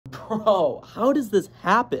Bro, how does this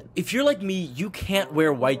happen? If you're like me, you can't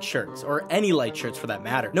wear white shirts, or any light shirts for that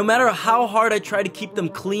matter. No matter how hard I try to keep them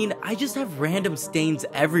clean, I just have random stains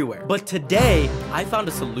everywhere. But today, I found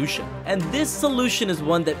a solution. And this solution is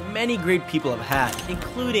one that many great people have had,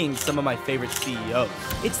 including some of my favorite CEOs.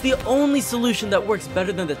 It's the only solution that works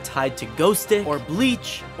better than the Tide to Go stick, or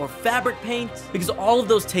bleach, or fabric paint, because all of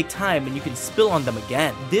those take time and you can spill on them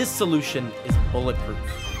again. This solution is bulletproof.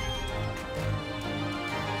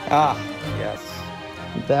 Ah, yes.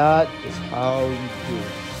 That is how you do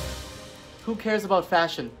it. Who cares about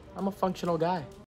fashion? I'm a functional guy.